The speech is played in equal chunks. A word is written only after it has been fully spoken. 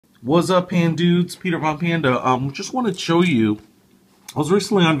What's up, Pan Dudes? Peter Von Panda. Just wanted to show you. I was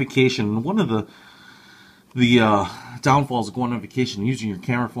recently on vacation, and one of the downfalls of going on vacation and using your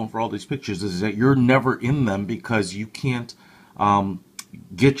camera phone for all these pictures is that you're never in them because you can't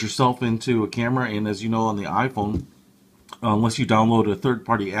get yourself into a camera. And as you know, on the iPhone, unless you download a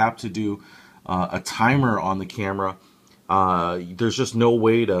third-party app to do a timer on the camera, there's just no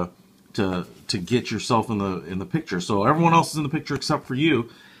way to get yourself in the picture. So everyone else is in the picture except for you.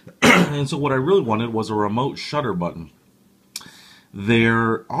 And so what I really wanted was a remote shutter button.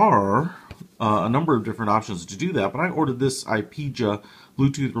 There are a number of different options to do that, but I ordered this iPod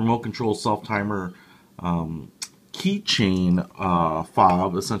Bluetooth remote control self-timer keychain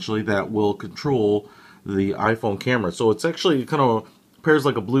fob, essentially, that will control the iPhone camera. So it's actually kind of pairs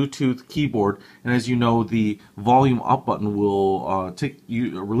like a Bluetooth keyboard, and as you know, the volume up button will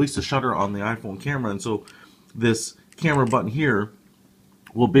release the shutter on the iPhone camera, and so this camera button here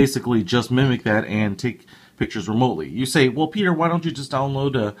will basically just mimic that and take pictures remotely. You say, well, Peter, why don't you just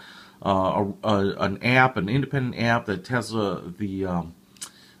download an app, an independent app that has a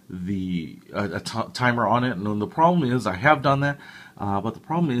timer on it? And the problem is, I have done that, but the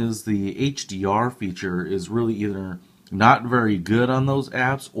problem is the HDR feature is really either not very good on those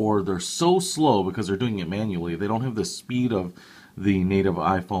apps, or they're so slow because they're doing it manually. They don't have the speed of the native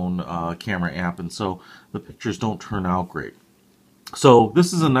iPhone camera app, and so the pictures don't turn out great. So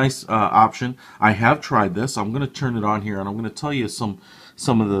this is a nice option. I have tried this. I'm going to turn it on here, and I'm going to tell you some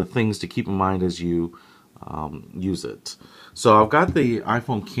of the things to keep in mind as you use it. So I've got the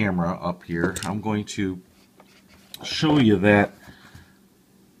iPhone camera up here. I'm going to show you that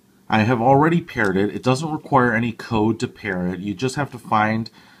I have already paired it. It doesn't require any code to pair it. You just have to find,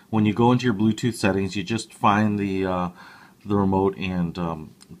 when you go into your Bluetooth settings, you just find the remote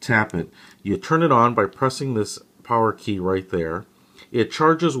and tap it. You turn it on by pressing this power key right there. It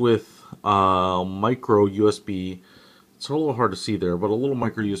charges with micro USB. It's a little hard to see there, but a little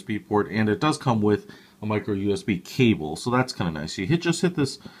micro USB port, and it does come with a micro USB cable, so that's kind of nice. You just hit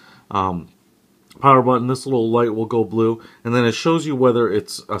this power button, this little light will go blue, and then it shows you whether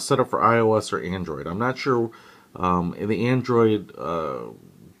it's set up for iOS or Android. I'm not sure. The Android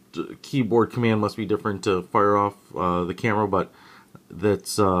keyboard command must be different to fire off the camera, but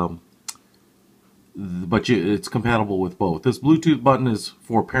that's it's compatible with both. This Bluetooth button is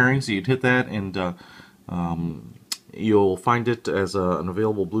for pairing, so you'd hit that, and you'll find it as an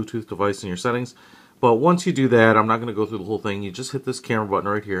available Bluetooth device in your settings. But once you do that, I'm not going to go through the whole thing. You just hit this camera button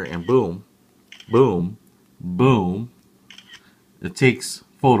right here, and boom, boom, boom, it takes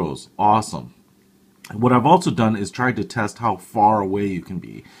photos. Awesome. What I've also done is tried to test how far away you can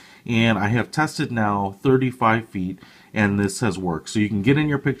be, and I have tested now 35 feet, and this has worked. So you can get in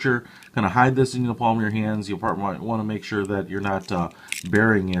your picture, kind of hide this in the palm of your hands. You might want to make sure that you're not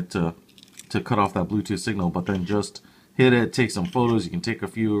burying it to cut off that Bluetooth signal, but then just hit it, take some photos. You can take a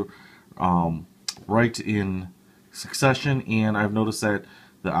few right in succession, and I've noticed that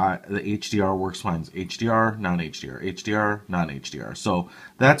the HDR works fine. It's HDR, non-HDR, HDR, non-HDR. So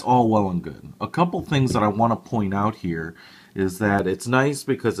that's all well and good. A couple things that I want to point out here is that it's nice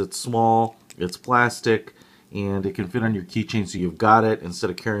because it's small, it's plastic, and it can fit on your keychain, so you've got it instead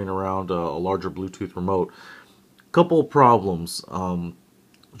of carrying around a larger Bluetooth remote. Couple problems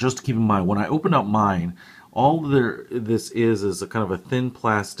just to keep in mind. When I open up mine, all this is a kind of a thin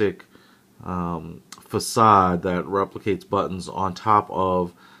plastic facade that replicates buttons on top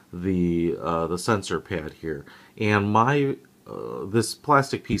of the sensor pad here. And my this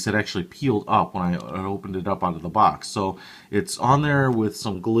plastic piece had actually peeled up when I opened it up out of the box. So it's on there with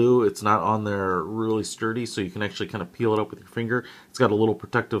some glue. It's not on there really sturdy, so you can actually kind of peel it up with your finger. It's got a little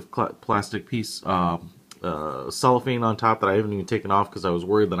protective plastic piece, cellophane on top that I haven't even taken off because I was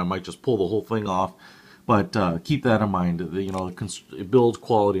worried that I might just pull the whole thing off. But keep that in mind. You know, the build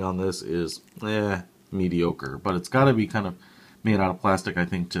quality on this is mediocre, but it's got to be kind of made out of plastic, I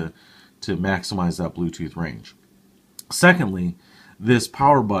think, to maximize that Bluetooth range. Secondly, this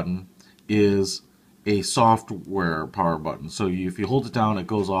power button is a software power button. So if you hold it down, it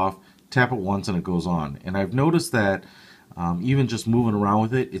goes off, tap it once, and it goes on. And I've noticed that even just moving around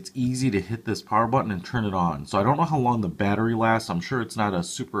with it, it's easy to hit this power button and turn it on. So I don't know how long the battery lasts. I'm sure it's not a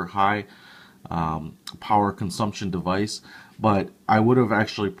super high power consumption device, but I would have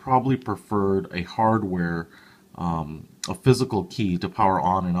actually probably preferred a hardware a physical key to power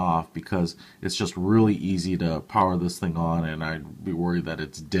on and off, because it's just really easy to power this thing on, and I'd be worried that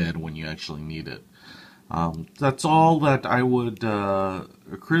it's dead when you actually need it. That's all that I would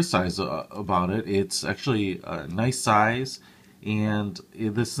criticize about it. It's actually a nice size, and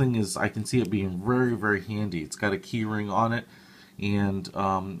this thing is, I can see it being very, very handy. It's got a key ring on it, and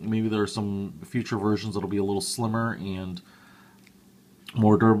maybe there are some future versions that'll be a little slimmer and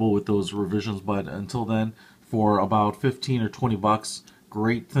more durable with those revisions. But until then, for about 15 or 20 bucks,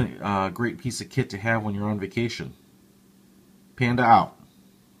 great piece of kit to have when you're on vacation. Panda out.